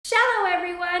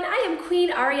everyone, I am Queen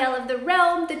Ariel of the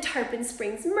Realm, the Tarpon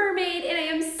Springs Mermaid, and I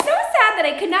am so sad that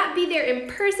I could not be there in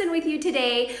person with you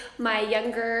today. My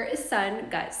younger son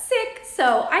got sick,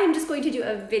 so I am just going to do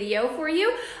a video for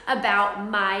you about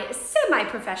my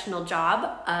semi-professional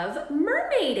job of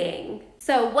mermaiding.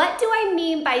 So what do I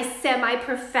mean by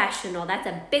semi-professional? That's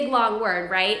a big long word,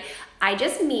 right? I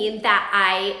just mean that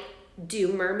I do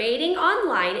mermaiding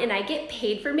online and I get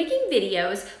paid for making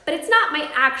videos, but it's not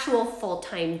my actual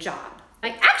full-time job.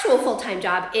 My actual full-time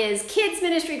job is kids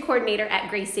ministry coordinator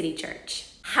at Grace City Church.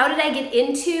 How did I get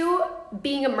into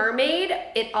being a mermaid?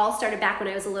 It all started back when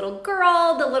I was a little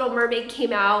girl. The Little Mermaid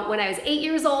came out when I was 8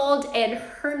 years old and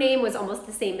her name was almost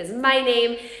the same as my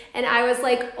name. And I was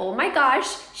like, oh my gosh,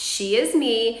 she is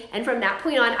me. And from that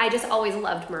point on, I just always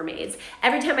loved mermaids.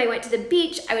 Every time I went to the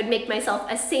beach, I would make myself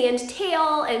a sand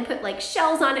tail and put like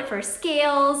shells on it for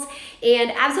scales,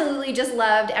 and absolutely just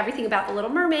loved everything about the Little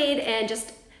Mermaid and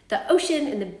just the ocean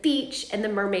and the beach and the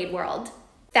mermaid world.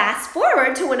 Fast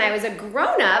forward to when I was a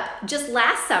grown-up, just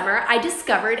last summer, I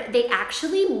discovered they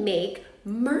actually make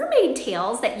mermaid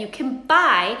tails that you can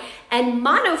buy and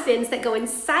monofins that go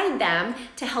inside them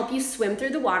to help you swim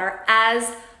through the water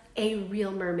as a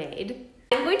real mermaid.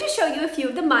 I'm going to show you a few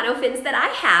of the monofins that I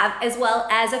have, as well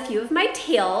as a few of my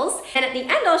tails. And at the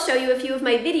end, I'll show you a few of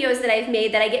my videos that I've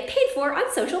made that I get paid for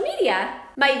on social media.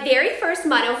 My very first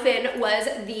monofin was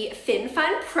the Fin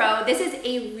Fun Pro. This is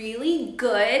a really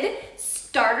good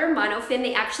starter monofin.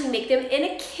 They actually make them in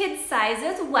a kid size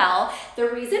as well. The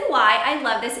reason why I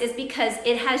love this is because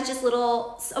it has just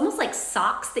little, almost like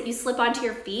socks that you slip onto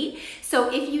your feet.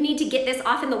 So if you need to get this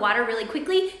off in the water really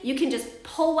quickly, you can just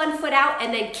pull one foot out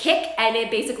and then kick, and it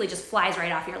basically just flies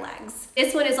right off your legs.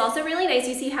 This one is also really nice.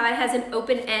 You see how it has an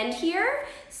open end here?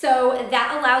 So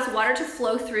that allows water to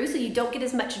flow through so you don't get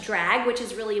as much drag, which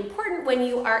is really important when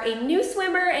you are a new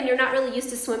swimmer and you're not really used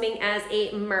to swimming as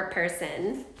a mer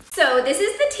person. So this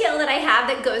is the tail that I have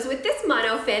that goes with this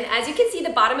monofin. As you can see, the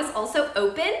bottom is also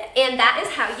open, and that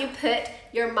is how you put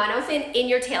your monofin in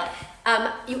your tail.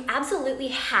 You absolutely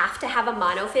have to have a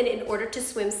monofin in order to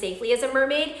swim safely as a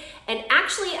mermaid. And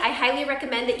actually, I highly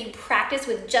recommend that you practice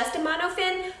with just a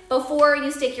monofin before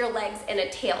you stick your legs in a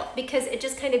tail, because it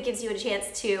just kind of gives you a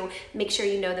chance to make sure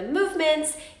you know the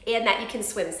movements and that you can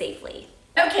swim safely.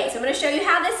 Okay, so I'm gonna show you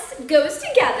how this goes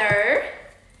together.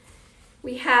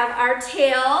 We have our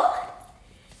tail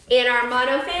and our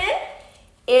monofin,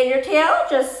 and your tail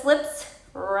just slips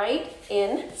right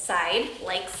inside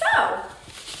like so.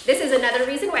 This is another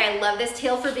reason why I love this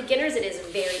tail for beginners. It is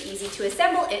very easy to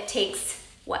assemble. It takes,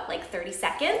 what, like 30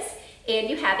 seconds? And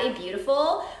you have a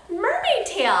beautiful mermaid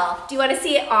tail. Do you want to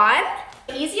see it on?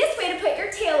 The easiest way to put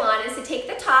your tail on is to take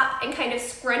the top and kind of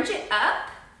scrunch it up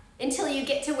until you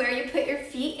get to where you put your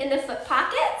feet in the foot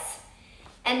pockets.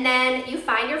 And then you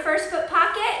find your first foot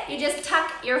pocket, you just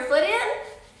tuck your foot in,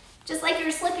 just like you're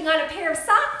slipping on a pair of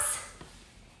socks,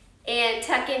 and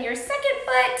tuck in your second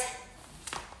foot,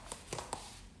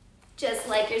 just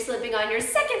like you're slipping on your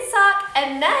second sock,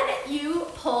 and then you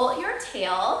pull your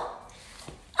tail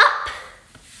up,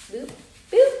 boop,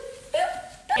 boop,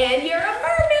 boop, and you're a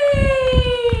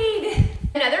mermaid.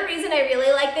 Another reason I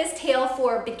really like this tail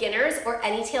for beginners, or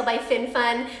any tail by Fin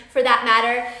Fun for that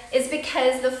matter, is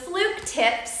because the fluke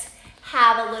tips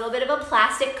have a little bit of a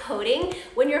plastic coating.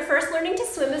 When you're first learning to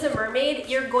swim as a mermaid,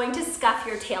 you're going to scuff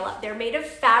your tail up. They're made of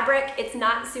fabric. It's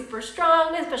not super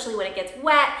strong, especially when it gets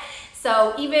wet.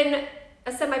 So even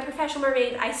a semi-professional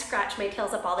mermaid, I scratch my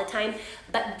tails up all the time,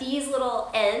 but these little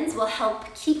ends will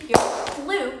help keep your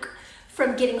fluke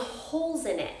from getting holes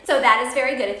in it. So that is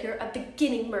very good if you're a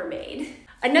beginning mermaid.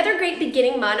 Another great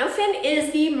beginning monofin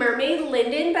is the Mermaid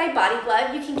Linden by Body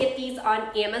Glove. You can get these on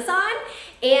Amazon.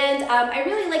 And I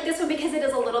really like this one because it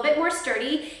is a little bit more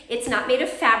sturdy. It's not made of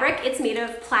fabric, it's made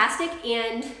of plastic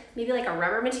and maybe like a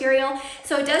rubber material.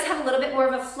 So it does have a little bit more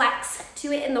of a flex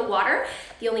to it in the water.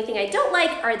 The only thing I don't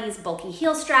like are these bulky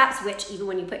heel straps, which even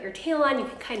when you put your tail on, you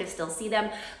can kind of still see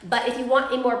them. But if you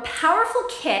want a more powerful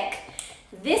kick,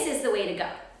 this is the way to go.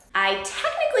 I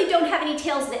technically don't have any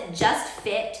tails that just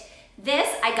fit this.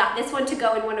 I got this one to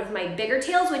go in one of my bigger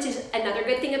tails, which is another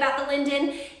good thing about the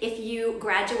Linden. If you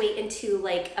graduate into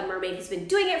like a mermaid who's been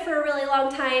doing it for a really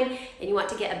long time and you want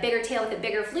to get a bigger tail with a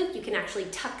bigger fluke, you can actually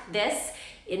tuck this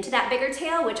into that bigger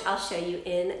tail, which I'll show you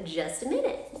in just a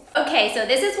minute. Okay, so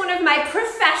this is one of my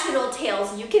professional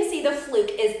tails. You can see the fluke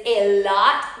is a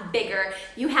lot bigger.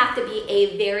 You have to be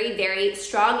a very, very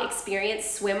strong,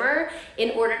 experienced swimmer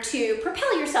in order to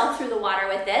propel yourself through the water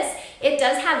with this. It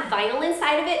does have vinyl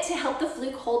inside of it to help the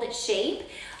fluke hold its shape.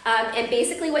 And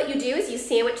basically what you do is you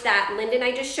sandwich that Linden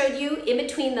I just showed you in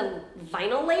between the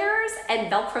vinyl layers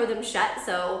and Velcro them shut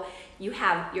so you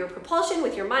have your propulsion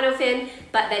with your monofin,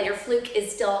 but then your fluke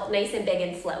is still nice and big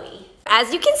and flowy.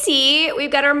 As you can see,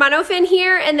 we've got our monofin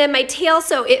here and then my tail,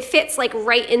 so it fits like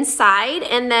right inside,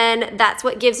 and then that's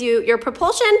what gives you your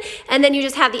propulsion, and then you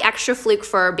just have the extra fluke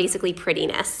for basically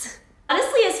prettiness.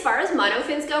 Honestly, as far as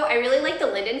monofins go, I really like the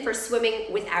Linden for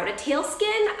swimming without a tail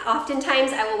skin.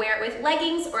 Oftentimes I will wear it with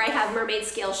leggings, or I have mermaid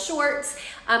scale shorts.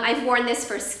 I've worn this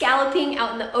for scalloping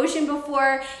out in the ocean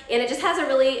before, and it just has a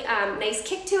really nice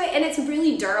kick to it, and it's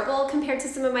really durable compared to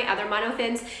some of my other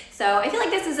monofins. So I feel like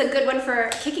this is a good one for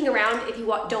kicking around if you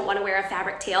don't want to wear a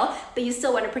fabric tail, but you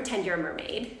still want to pretend you're a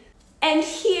mermaid. And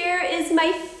here is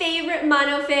my favorite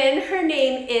monofin. Her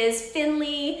name is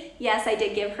Finley. Yes, I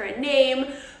did give her a name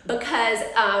because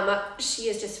she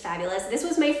is just fabulous. This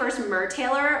was my first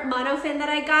Mertailer monofin that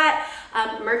I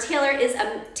got. Mertailer is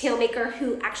a tail maker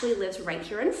who actually lives right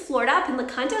here in Florida, up in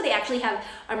Lecanto. They actually have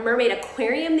a mermaid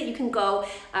aquarium that you can go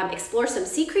explore some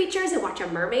sea creatures and watch a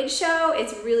mermaid show.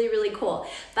 It's really, really cool.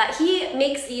 But he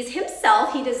makes these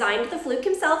himself. He designed the fluke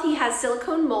himself. He has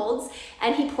silicone molds,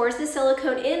 and he pours the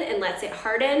silicone in and lets it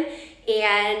harden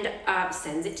and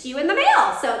sends it to you in the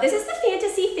mail. So this is the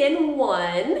Fantasy Fin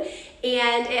 1.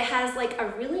 And it has like a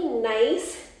really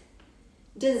nice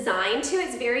design to it.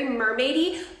 It's very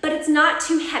mermaidy, but it's not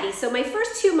too heavy. So my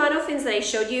first two monofins that I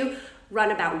showed you run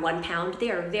about 1 pound.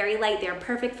 They are very light. They're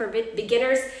perfect for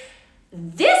beginners.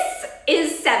 This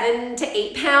is 7 to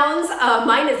 8 pounds.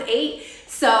 Mine is 8.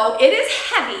 So it is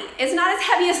heavy. It's not as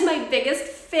heavy as my biggest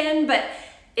fin, but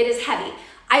it is heavy.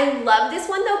 I love this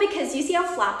one though because you see how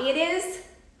floppy it is?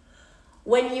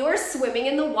 When you are swimming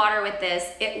in the water with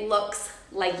this, it looks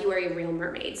like you are a real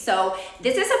mermaid. So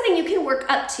this is something you can work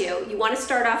up to. You want to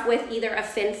start off with either a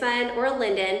fin or a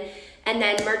Linden, and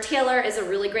then Mertailer is a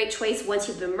really great choice once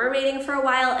you've been mermaiding for a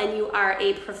while and you are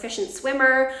a proficient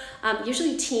swimmer.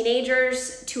 Usually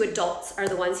teenagers to adults are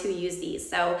the ones who use these.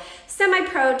 So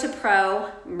semi-pro to pro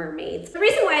mermaids. The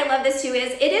reason why I love this too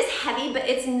is it is heavy, but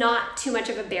it's not too much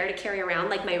of a bear to carry around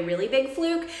like my really big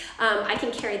fluke. I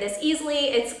can carry this easily.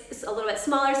 It's a little bit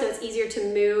smaller, so it's easier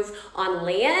to move on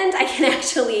land. I can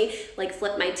actually like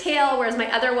flip my tail, whereas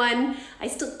my other one, I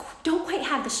still don't quite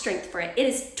have the strength for it. It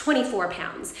is 24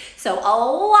 pounds. So a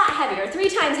lot heavier, 3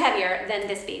 times heavier than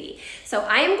this baby. So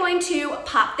I am going to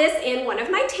pop this in one of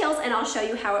my tails and I'll show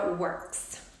you how it works.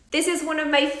 This is one of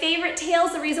my favorite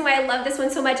tails. The reason why I love this one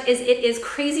so much is it is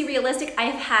crazy realistic. I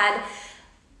have had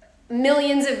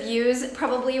millions of views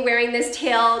probably wearing this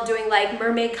tail, doing like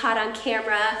mermaid caught on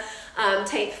camera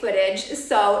type footage.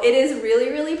 So it is really,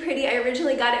 really pretty. I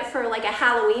originally got it for like a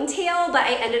Halloween tail, but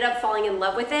I ended up falling in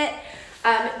love with it.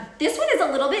 This one is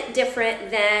a little bit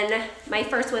different than my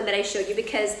first one that I showed you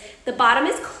because the bottom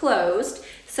is closed,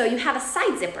 so you have a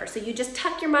side zipper. So you just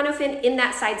tuck your monofin in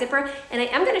that side zipper, and I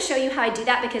am going to show you how I do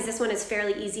that because this one is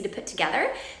fairly easy to put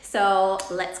together. So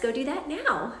let's go do that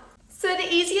now. So the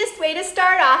easiest way to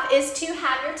start off is to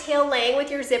have your tail laying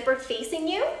with your zipper facing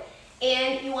you,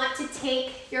 and you want to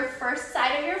take your first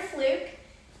side of your fluke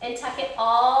and tuck it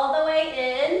all the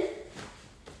way in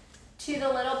to the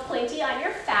little pointy on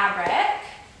your fabric.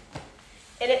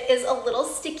 And it is a little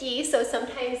sticky, so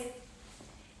sometimes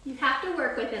you have to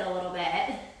work with it a little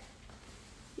bit.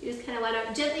 You just kind of want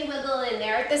to gently wiggle in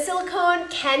there. The silicone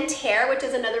can tear, which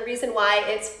is another reason why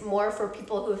it's more for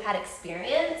people who've had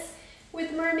experience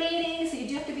with mermaiding, so you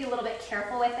do have to be a little bit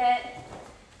careful with it.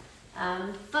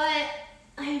 But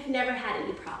I've never had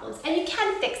any problems. And you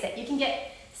can fix it. You can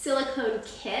get silicone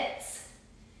kits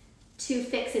to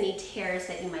fix any tears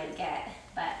that you might get,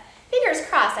 but fingers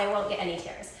crossed I won't get any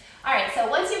tears. All right, so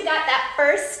once you've got that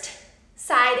first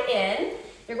side in,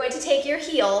 you're going to take your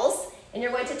heels and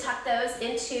you're going to tuck those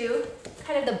into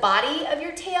kind of the body of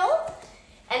your tail,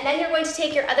 and then you're going to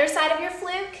take your other side of your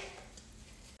fluke.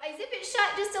 I zip it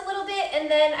shut just a little bit, and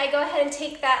then I go ahead and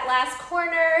take that last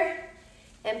corner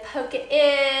and poke it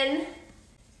in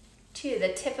to the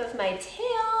tip of my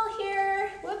tail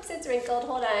here. Whoops, it's wrinkled,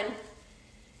 hold on.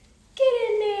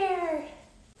 Get in there.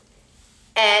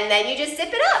 And then you just zip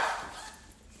it up.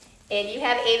 And you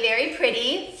have a very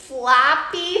pretty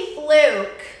floppy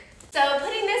fluke. So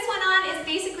putting this one on is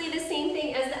basically the same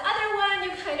thing as the other one.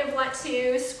 You kind of want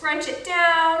to scrunch it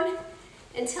down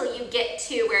until you get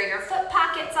to where your foot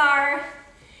pockets are.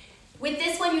 With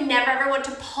this one, you never ever want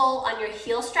to pull on your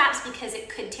heel straps because it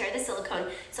could tear the silicone.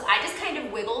 So I just kind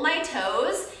of wiggle my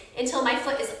toes until my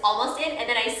foot is almost in, and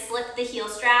then I slip the heel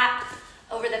strap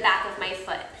over the back of my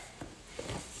foot.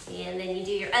 And then you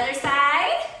do your other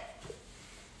side,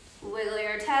 wiggle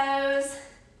your toes,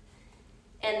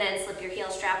 and then slip your heel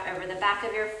strap over the back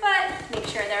of your foot. Make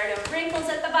sure there are no wrinkles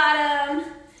at the bottom,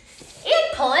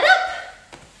 and pull it up.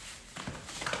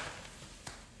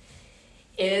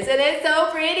 Isn't it so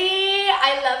pretty?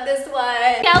 I love this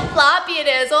one. Look how floppy it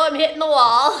is. Oh, I'm hitting the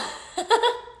wall.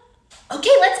 Okay,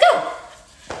 let's go.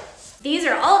 These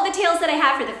are all of the tails that I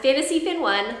have for the Fantasy Fin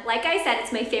 1. Like I said,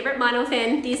 it's my favorite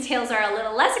monofin. These tails are a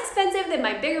little less expensive than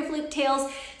my bigger fluke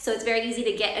tails, so it's very easy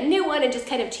to get a new one and just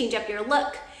kind of change up your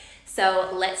look.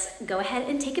 So let's go ahead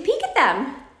and take a peek at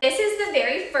them. This is the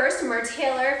very first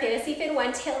Mertailer Fantasy Fin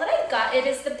 1 tail that I got. It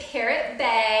is the Parrot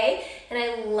Bay, and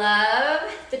I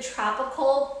love the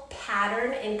tropical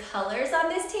pattern and colors on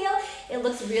this tail. It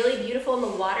looks really beautiful in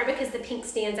the water because the pink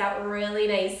stands out really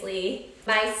nicely.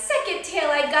 My second tail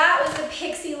I got was the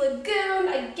Pixie Lagoon.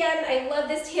 Again, I love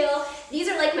this tail. These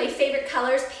are like my favorite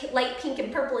colors, light pink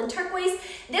and purple and turquoise.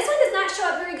 This one does not show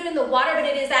up very good in the water, but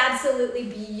it is absolutely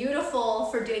beautiful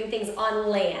for doing things on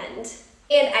land.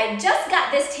 And I just got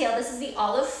this tail. This is the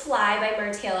Olive Fly by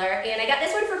Mertailer, and I got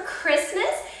this one for Christmas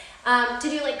to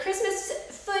do like Christmas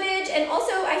footage, and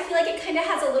also I feel like it kind of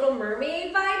has a little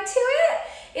mermaid vibe to it.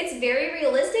 It's very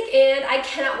realistic, and I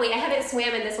cannot wait. I haven't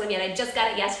swam in this one yet. I just got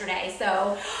it yesterday,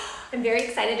 so I'm very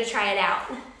excited to try it out.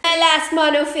 My last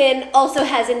monofin also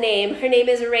has a name. Her name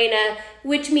is Reina,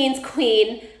 which means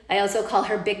queen. I also call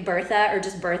her Big Bertha, or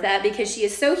just Bertha, because she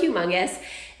is so humongous.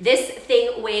 This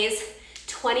thing weighs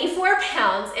 24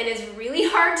 pounds and is really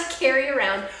hard to carry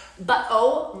around, but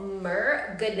oh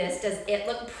my goodness, does it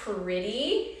look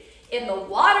pretty in the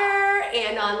water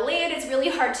and on land. It's really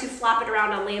hard to flop it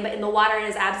around on land, but in the water it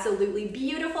is absolutely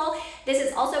beautiful. This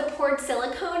is also poured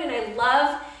silicone, and I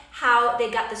love how they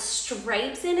got the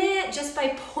stripes in it just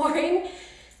by pouring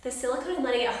the silicone and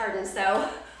letting it harden. So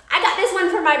I got this one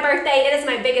for my birthday. It is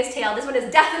my biggest tail. This one is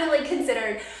definitely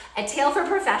considered a tail for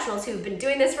professionals who've been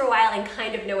doing this for a while and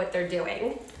kind of know what they're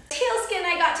doing. Tail skin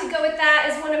I got to go with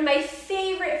that is one of my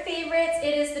favorites.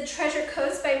 It is the Treasure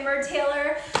Coast by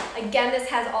Mertailer. Again, this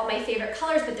has all my favorite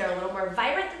colors, but they're a little more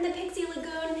vibrant than the Pixie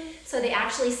Lagoon, so they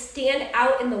actually stand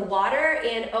out in the water.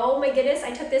 And oh my goodness,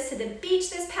 I took this to the beach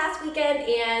this past weekend,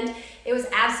 and it was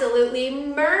absolutely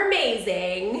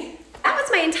mermazing. That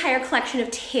was my entire collection of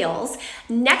tails.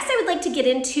 Next, I would like to get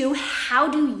into how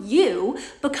do you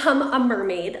become a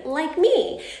mermaid like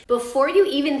me? Before you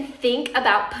even think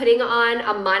about putting on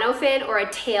a monofin or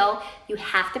a tail, you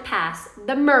have to pass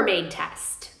the mermaid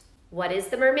test. What is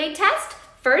the mermaid test?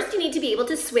 First, you need to be able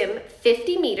to swim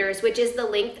 50 meters, which is the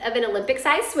length of an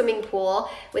Olympic-sized swimming pool,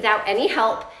 without any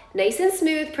help, nice and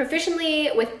smooth,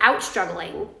 proficiently, without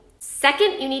struggling.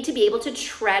 Second, you need to be able to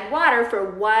tread water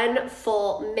for 1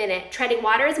 full minute. Treading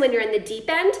water is when you're in the deep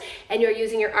end and you're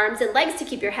using your arms and legs to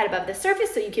keep your head above the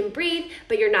surface so you can breathe,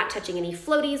 but you're not touching any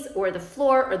floaties or the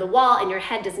floor or the wall, and your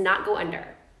head does not go under.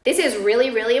 This is really,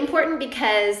 really important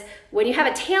because when you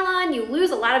have a tail on, you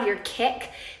lose a lot of your kick.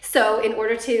 So in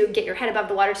order to get your head above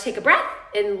the water to take a breath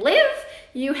and live,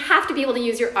 you have to be able to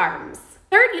use your arms.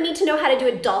 Third, you need to know how to do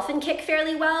a dolphin kick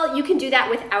fairly well. You can do that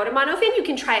without a monofin. You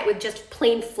can try it with just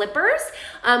plain flippers.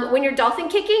 When you're dolphin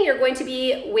kicking, you're going to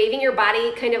be waving your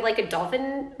body kind of like a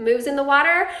dolphin moves in the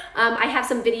water. I have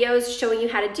some videos showing you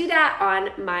how to do that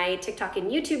on my TikTok and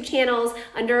YouTube channels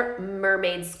under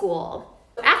Mermaid School.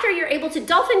 After you're able to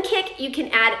dolphin kick, you can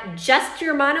add just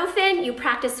your monofin. You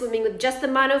practice swimming with just the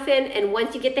monofin, and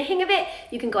once you get the hang of it,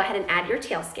 you can go ahead and add your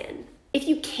tail skin. If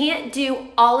you can't do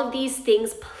all of these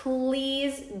things,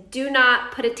 please do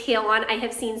not put a tail on. I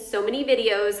have seen so many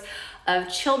videos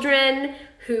of children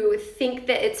who think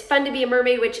that it's fun to be a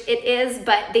mermaid, which it is,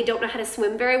 but they don't know how to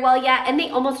swim very well yet, and they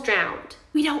almost drowned.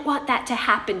 We don't want that to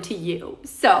happen to you.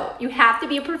 So you have to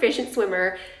be a proficient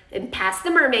swimmer and pass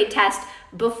the mermaid test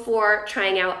before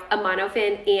trying out a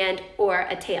monofin and or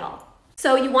a tail.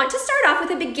 So you want to start off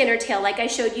with a beginner tail. Like I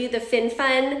showed you, the Fin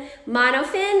Fun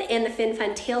monofin and the Fin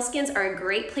Fun tail skins are a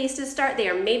great place to start. They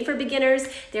are made for beginners.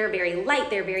 They're very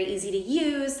light. They're very easy to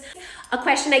use. A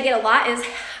question I get a lot is,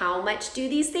 how much do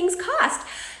these things cost?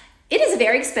 It is a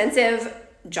very expensive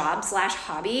job /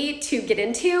 hobby to get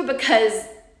into because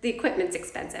the equipment's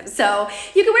expensive. So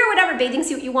you can wear whatever bathing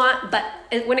suit you want, but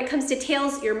when it comes to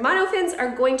tails, your monofins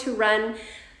are going to run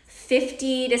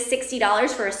 $50 to $60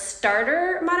 for a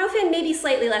starter monofin, maybe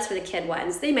slightly less for the kid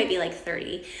ones. They might be like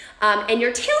 $30. And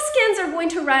your tail skins are going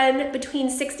to run between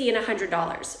 $60 and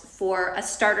 $100 for a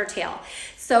starter tail.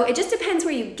 So it just depends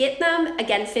where you get them.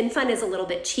 Again, Fin Fun is a little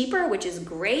bit cheaper, which is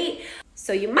great.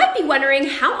 So you might be wondering,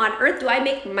 how on earth do I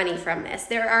make money from this?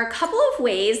 There are a couple of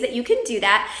ways that you can do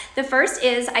that. The first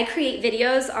is I create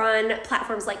videos on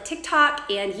platforms like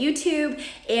TikTok and YouTube,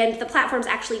 and the platforms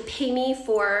actually pay me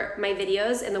for my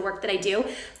videos and the work that I do.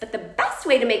 But the best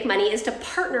way to make money is to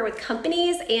partner with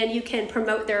companies, and you can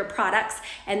promote their products,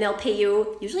 and they'll pay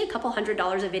you usually a couple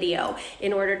 $100s a video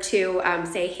in order to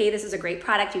say, hey, this is a great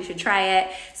product, you should try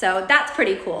it. So that's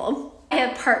pretty cool. I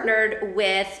have partnered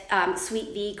with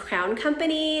Sweet V Crown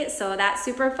Company, so that's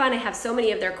super fun. I have so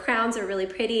many of their crowns, are really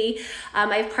pretty.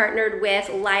 I've partnered with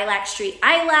Lilac Street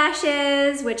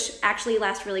Eyelashes, which actually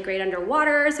last really great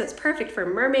underwater, so it's perfect for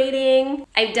mermaiding.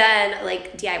 I've done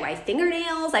like DIY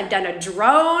fingernails, I've done a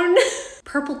drone,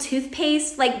 purple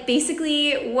toothpaste, like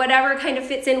basically whatever kind of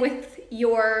fits in with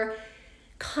your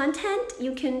content,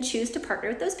 you can choose to partner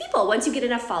with those people once you get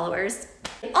enough followers.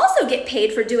 I also get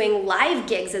paid for doing live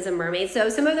gigs as a mermaid. So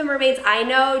some of the mermaids I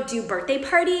know do birthday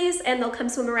parties, and they'll come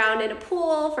swim around in a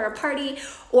pool for a party,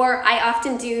 or I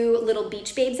often do little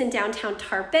beach babes in downtown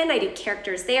Tarpon. I do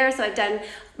characters there, so I've done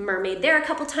mermaid there a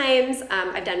couple times.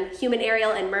 I've done human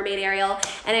Ariel and mermaid Ariel,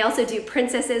 and I also do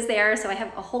princesses there, so I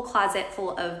have a whole closet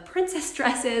full of princess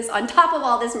dresses on top of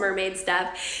all this mermaid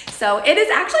stuff. So it is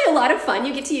actually a lot of fun.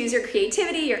 You get to use your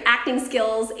creativity, your acting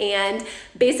skills, and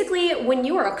basically when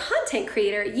you are a content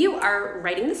creator, you are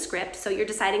writing the script, so you're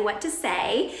deciding what to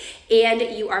say, and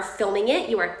you are filming it,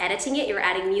 you are editing it, you're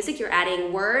adding music, you're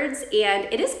adding words, and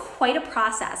it is quite a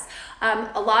process.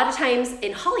 A lot of times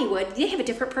in Hollywood, they have a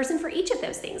different person for each of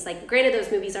those things. Like, granted,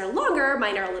 those movies are longer,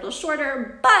 mine are a little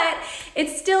shorter, but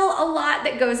it's still a lot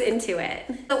that goes into it.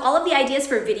 So all of the ideas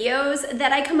for videos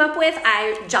that I come up with,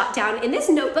 I jot down in this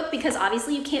notebook, because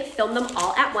obviously you can't film them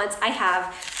all at once. I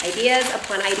have ideas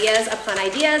upon ideas upon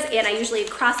ideas, and I usually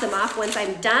cross them off once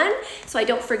I'm done, so I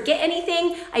don't forget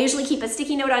anything. I usually keep a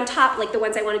sticky note on top, like the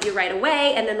ones I want to do right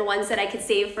away, and then the ones that I could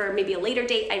save for maybe a later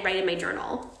date, I write in my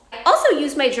journal. I also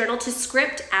use my journal to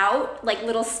script out like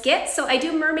little skits. So I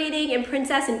do mermaiding and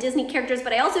princess and Disney characters,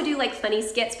 but I also do like funny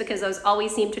skits, because those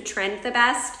always seem to trend the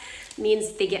best.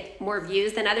 Means they get more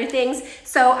views than other things.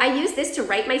 So I use this to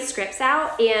write my scripts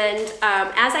out, and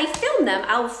as I film them,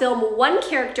 I'll film one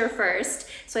character first,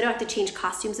 so I don't have to change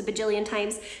costumes a bajillion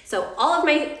times. So all of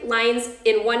my lines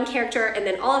in one character, and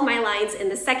then all of my lines in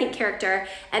the second character,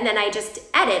 and then I just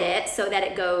edit it so that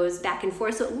it goes back and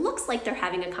forth, so it looks like they're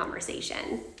having a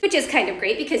conversation, which is kind of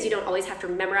great because you don't always have to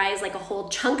memorize like a whole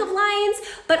chunk of lines,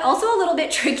 but also a little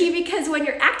bit tricky because when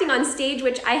you're acting on stage,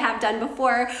 which I have done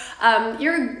before,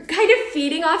 you're kind of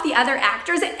feeding off the other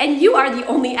actors, and you are the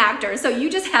only actor, so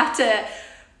you just have to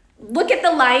look at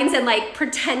the lines and like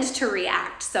pretend to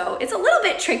react. So it's a little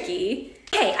bit tricky.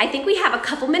 Okay, I think we have a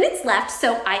couple minutes left,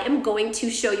 so I am going to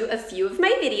show you a few of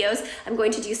my videos. I'm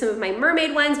going to do some of my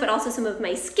mermaid ones, but also some of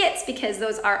my skits, because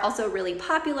those are also really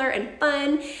popular and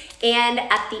fun. And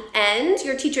at the end,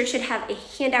 your teacher should have a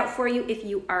handout for you if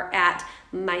you are at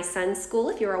my son's school.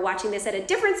 If you are watching this at a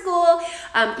different school,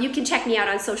 you can check me out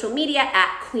on social media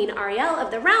at Queen Ariel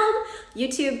of the Realm,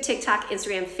 YouTube, TikTok,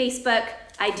 Instagram, Facebook.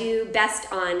 I do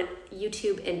best on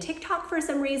YouTube and TikTok for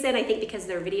some reason, I think because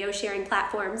they're video sharing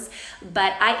platforms,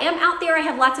 but I am out there. I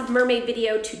have lots of mermaid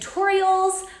video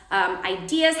tutorials,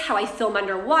 ideas, how I film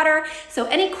underwater. So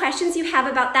any questions you have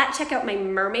about that, check out my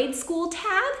mermaid school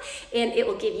tab, and it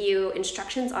will give you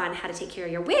instructions on how to take care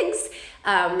of your wigs,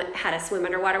 how to swim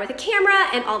underwater with a camera,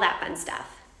 and all that fun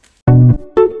stuff.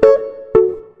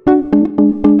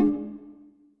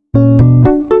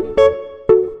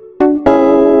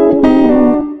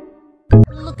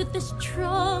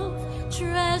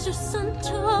 Treasures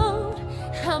untold.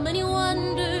 How many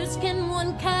wonders can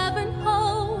one cavern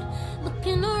hold?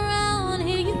 Looking around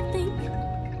here, you think,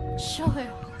 sure,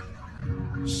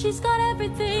 she's got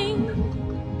everything.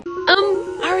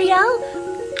 Ariel,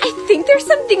 I think there's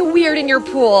something weird in your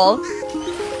pool.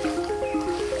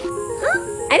 Huh?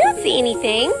 I don't see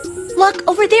anything. Look,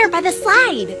 over there by the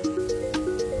slide.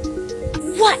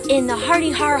 What in the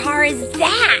hardy har har is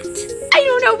that? I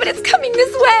don't know, but it's coming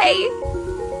this way.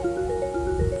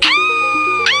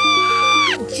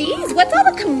 Geez, what's all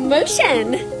the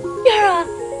commotion? You're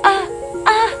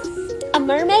a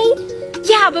mermaid?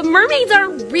 Yeah, but mermaids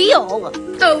aren't real.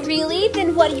 Oh, really?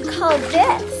 Then what do you call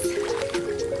this?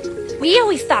 We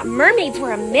always thought mermaids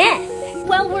were a myth.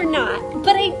 Well, we're not,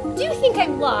 but I do think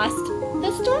I'm lost.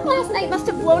 The storm last night must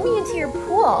have blown me into your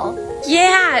pool.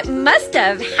 Yeah, it must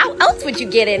have. How else would you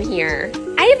get in here?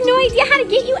 I have no idea how to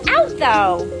get you out,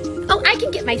 though. Oh, I can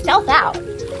get myself out.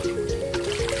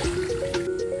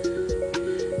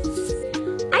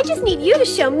 I just need you to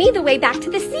show me the way back to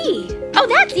the sea. Oh,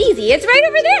 that's easy. It's right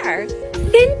over there.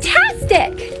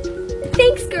 Fantastic!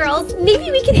 Thanks, girls.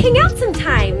 Maybe we can hang out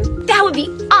sometime. That would be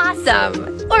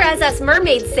awesome. Or as us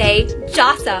mermaids say,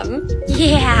 jawsome.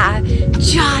 Yeah,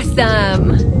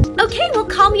 jawsome. Okay, well,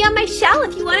 call me on my shell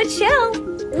if you want to chill.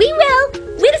 We will.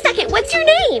 Wait a second, what's your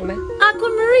name?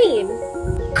 Aquamarine.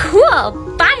 Cool.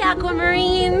 Bye,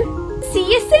 Aquamarine. See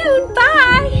you soon.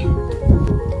 Bye.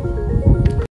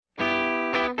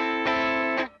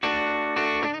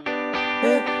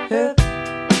 Hip, hip.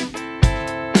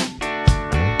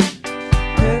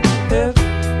 Hip, hip.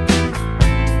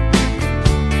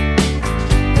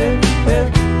 Hip, hip.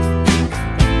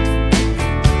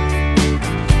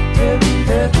 Hip,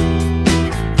 hip.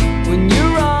 When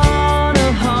you're on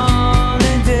a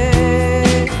holiday,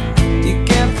 you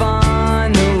can't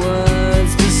find the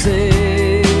words to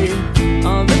say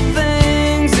all the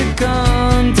things that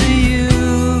come to you,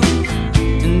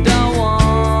 and I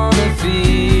wanna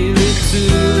feel it too.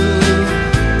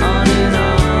 On an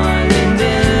island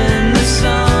in the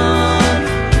sun,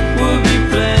 we'll be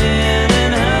playing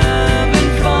and having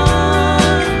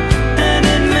fun, and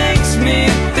it makes me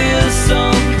feel so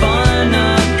fun I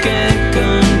can't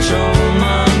control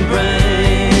my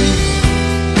brain.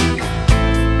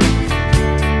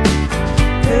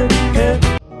 Hip, hip.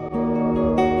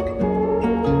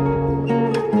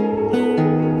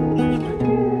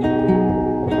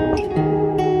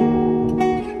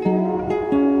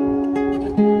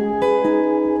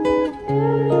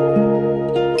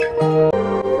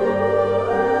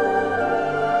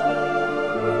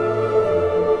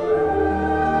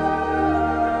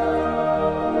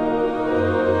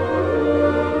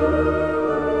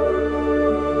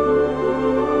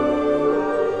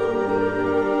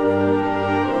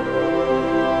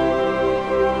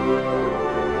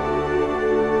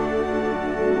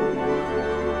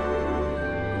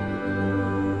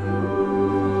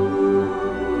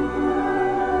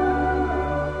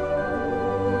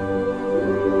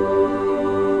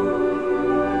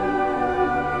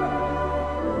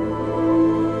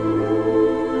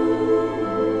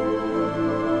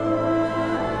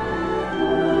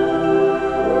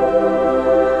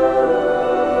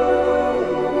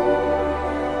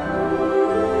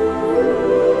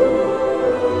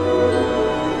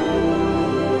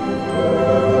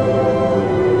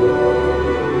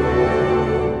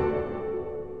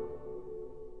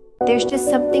 There's just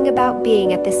something about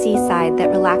being at the seaside that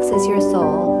relaxes your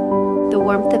soul. The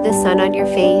warmth of the sun on your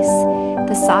face,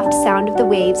 the soft sound of the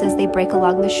waves as they break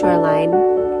along the shoreline,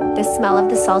 the smell of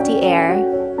the salty air.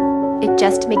 It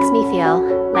just makes me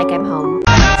feel like I'm home.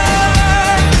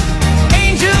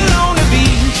 Angel on the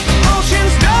beach,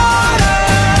 ocean's daughter.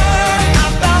 I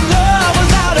thought love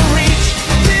was out of reach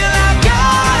till I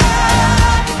got her.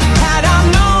 Had I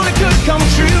known it could come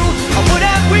true, I would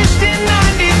have wished in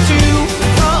 '92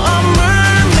 for a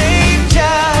mermaid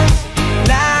just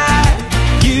like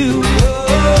you.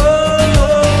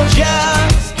 Oh,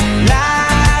 just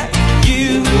like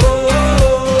you.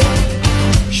 Oh.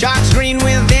 Sharks green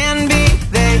with envy,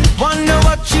 they wonder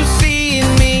what you see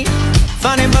in me.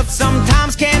 Funny, but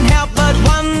sometimes can't help but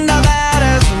wonder that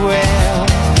as well.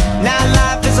 Now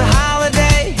life is a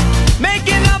holiday,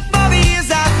 making up for the years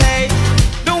I paid.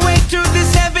 The way to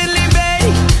this heavenly bay,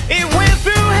 it went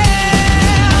through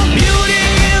hell. Beauty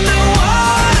in the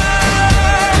water,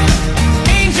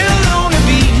 angel on the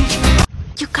beach.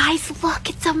 You guys, look,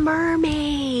 it's a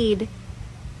mermaid.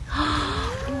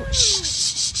 Shh,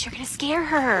 shh, shh, you're gonna scare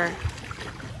her.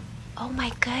 Oh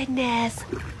my goodness.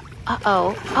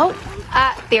 Uh-oh. Oh,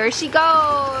 there she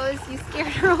goes. You scared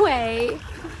her away.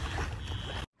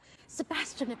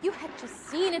 Sebastian, if you had just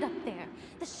seen it up there.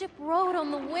 The ship rode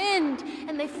on the wind,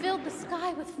 and they filled the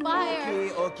sky with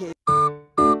fire. Okay.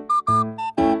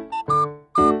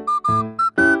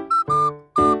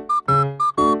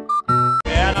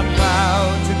 And I'm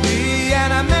proud to be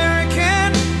an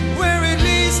American, where at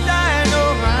least I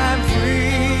know I'm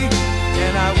free.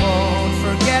 And I won't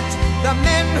forget the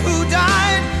men who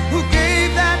died, who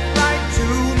gave that right to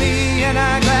me. And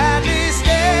I gladly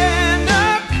stand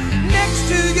up next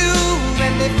to you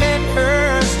and defend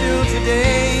her still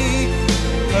today.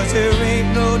 'Cause there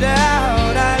ain't no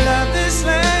doubt I love this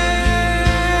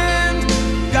land.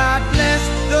 God bless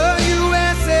the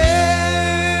USA.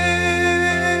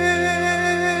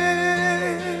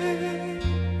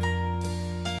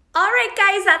 All right,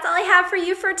 guys, that's all I have for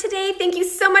you for today. Thank you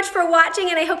so much for watching,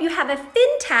 and I hope you have a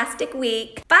fantastic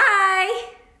week. Bye!